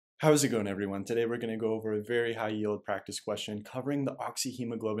How's it going, everyone? Today we're going to go over a very high yield practice question covering the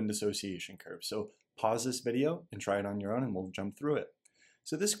oxyhemoglobin dissociation curve. So pause this video and try it on your own and we'll jump through it.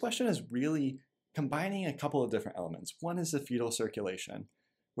 So this question is really combining a couple of different elements. One is the fetal circulation.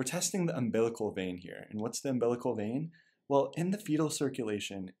 We're testing the umbilical vein here. And what's the umbilical vein? Well, in the fetal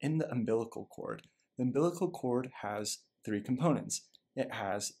circulation, in the umbilical cord has three components. It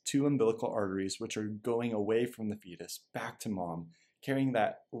has two umbilical arteries, which are going away from the fetus back to mom, carrying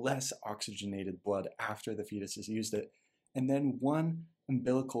that less oxygenated blood after the fetus has used it, and then one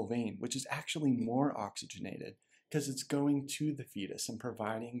umbilical vein, which is actually more oxygenated because it's going to the fetus and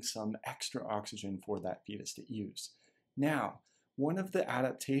providing some extra oxygen for that fetus to use. Now, one of the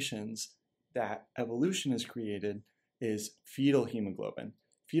adaptations that evolution has created is fetal hemoglobin.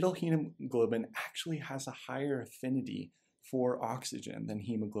 Fetal hemoglobin actually has a higher affinity for oxygen than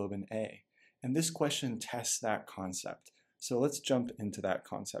hemoglobin A, and this question tests that concept. So let's jump into that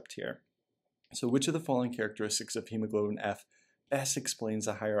concept here. So which of the following characteristics of hemoglobin F best explains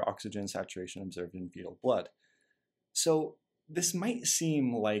the higher oxygen saturation observed in fetal blood? So this might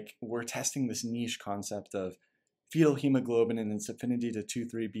seem like we're testing this niche concept of fetal hemoglobin and its affinity to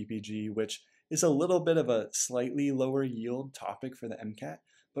 2,3 BPG, which is a little bit of a slightly lower yield topic for the MCAT,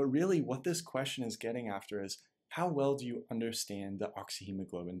 but really what this question is getting after is how well do you understand the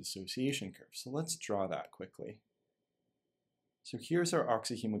oxyhemoglobin dissociation curve? So let's draw that quickly. So here's our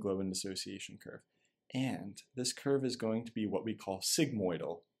oxyhemoglobin dissociation curve, and this curve is going to be what we call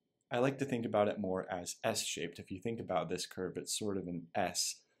sigmoidal. I like to think about it more as S-shaped. If you think about this curve, it's sort of an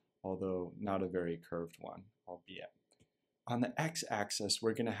S, although not a very curved one, albeit. On the x-axis,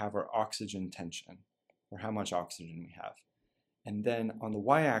 we're going to have our oxygen tension, or how much oxygen we have. And then on the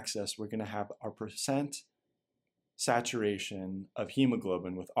y-axis, we're going to have our percent saturation of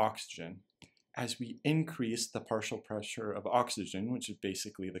hemoglobin with oxygen. As we increase the partial pressure of oxygen, which is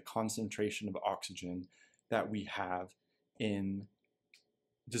basically the concentration of oxygen that we have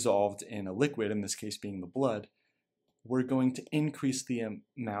dissolved in a liquid, in this case being the blood, we're going to increase the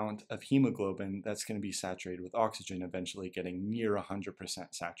amount of hemoglobin that's going to be saturated with oxygen, eventually getting near 100%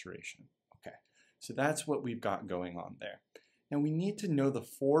 saturation. Okay, so that's what we've got going on there. Now we need to know the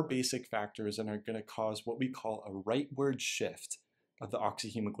four basic factors that are going to cause what we call a rightward shift of the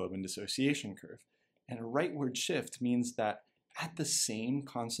oxyhemoglobin dissociation curve. And a rightward shift means that at the same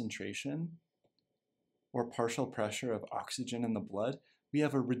concentration or partial pressure of oxygen in the blood, we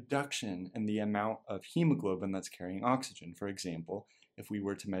have a reduction in the amount of hemoglobin that's carrying oxygen. For example, if we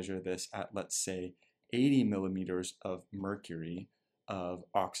were to measure this at, let's say, 80 millimeters of mercury of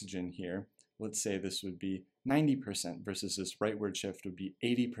oxygen here, let's say this would be 90% versus this rightward shift would be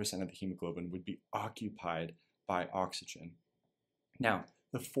 80% of the hemoglobin would be occupied by oxygen. Now,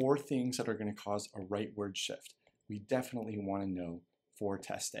 the four things that are going to cause a rightward shift, we definitely want to know for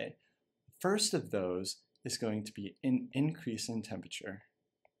test A. First of those is going to be an increase in temperature.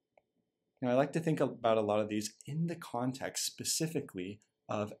 Now, I like to think about a lot of these in the context specifically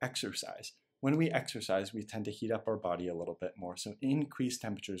of exercise. When we exercise, we tend to heat up our body a little bit more, so increased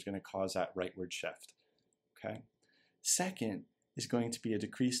temperature is going to cause that rightward shift. Okay. Second is going to be a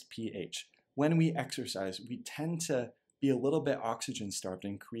decreased pH. When we exercise, we tend to be a little bit oxygen starved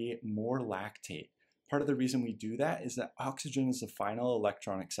and create more lactate. Part of the reason we do that is that oxygen is the final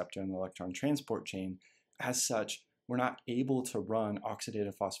electron acceptor in the electron transport chain. As such, we're not able to run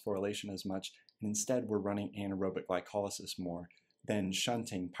oxidative phosphorylation as much, and instead we're running anaerobic glycolysis more than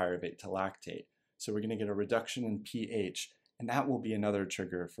shunting pyruvate to lactate. So we're going to get a reduction in pH, and that will be another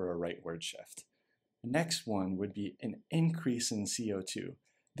trigger for a rightward shift. The next one would be an increase in CO2.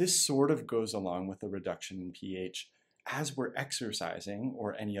 This sort of goes along with a reduction in pH. As we're exercising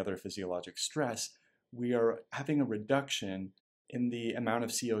or any other physiologic stress, we are having a reduction in the amount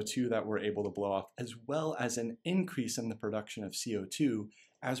of CO2 that we're able to blow off, as well as an increase in the production of CO2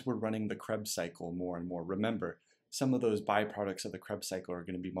 as we're running the Krebs cycle more and more. Remember, some of those byproducts of the Krebs cycle are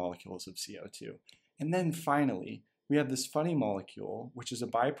going to be molecules of CO2. And then finally, we have this funny molecule, which is a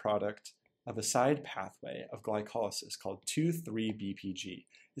byproduct of a side pathway of glycolysis called 2,3-BPG.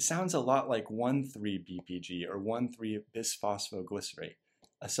 It sounds a lot like 1,3-BPG or 1,3-bisphosphoglycerate,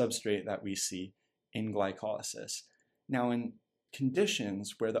 a substrate that we see in glycolysis. Now, in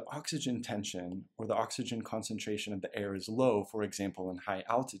conditions where the oxygen tension or the oxygen concentration of the air is low, for example, in high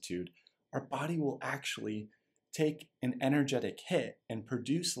altitude, our body will actually take an energetic hit and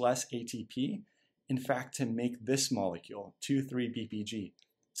produce less ATP, in fact, to make this molecule, 2,3-BPG,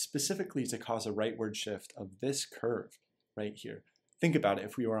 specifically to cause a rightward shift of this curve right here. Think about it,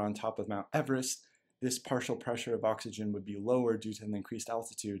 if we were on top of Mount Everest, this partial pressure of oxygen would be lower due to an increased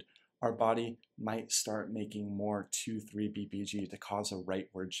altitude. our body might start making more 2,3-BPG to cause a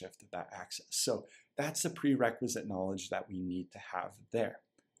rightward shift of that axis. So that's the prerequisite knowledge that we need to have there.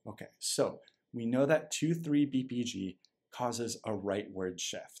 Okay, so we know that 2,3-BPG causes a rightward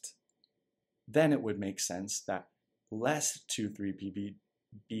shift. Then it would make sense that less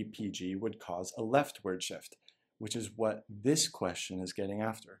 2,3-BPG would cause a leftward shift, which is what this question is getting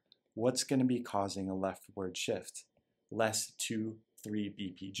after. What's going to be causing a leftward shift? Less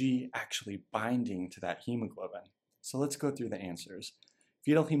 2,3-BPG actually binding to that hemoglobin. So let's go through the answers.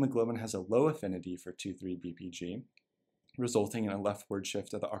 Fetal hemoglobin has a low affinity for 2,3-BPG, resulting in a leftward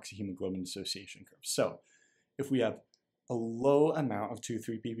shift of the oxyhemoglobin dissociation curve. So if we have a low amount of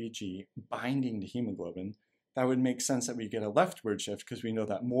 2,3-BPG binding to hemoglobin, that would make sense that we get a leftward shift because we know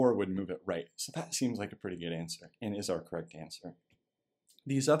that more would move it right. So that seems like a pretty good answer and is our correct answer.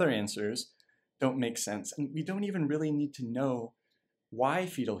 These other answers don't make sense, and we don't even really need to know why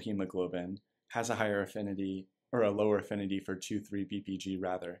fetal hemoglobin has a higher affinity or a lower affinity for 2,3-BPG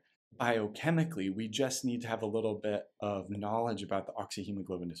rather. Biochemically, we just need to have a little bit of knowledge about the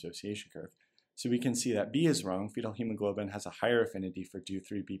oxyhemoglobin dissociation curve. So we can see that B is wrong. Fetal hemoglobin has a higher affinity for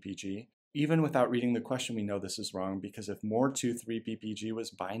 2,3-BPG. Even without reading the question, we know this is wrong because if more 2,3-BPG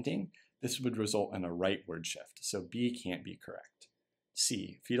was binding, this would result in a rightward shift. So B can't be correct.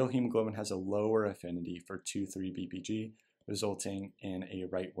 C, fetal hemoglobin has a lower affinity for 2,3-BPG, resulting in a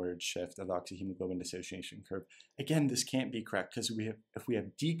rightward shift of the oxyhemoglobin dissociation curve. Again, this can't be correct because if we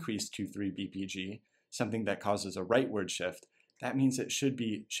have decreased 2,3-BPG, something that causes a rightward shift, that means it should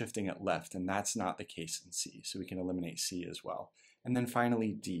be shifting it left, and that's not the case in C, so we can eliminate C as well. And then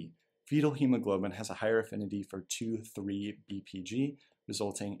finally, D, fetal hemoglobin has a higher affinity for 2,3-BPG,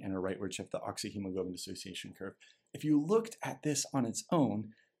 resulting in a rightward shift of the oxyhemoglobin dissociation curve. If you looked at this on its own,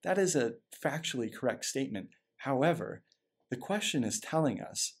 that is a factually correct statement. However, the question is telling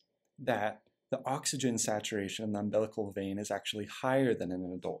us that the oxygen saturation in the umbilical vein is actually higher than in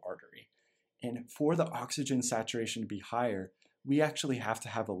an adult artery. And for the oxygen saturation to be higher, we actually have to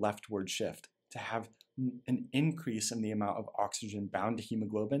have a leftward shift to have an increase in the amount of oxygen bound to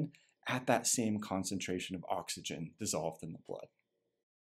hemoglobin at that same concentration of oxygen dissolved in the blood.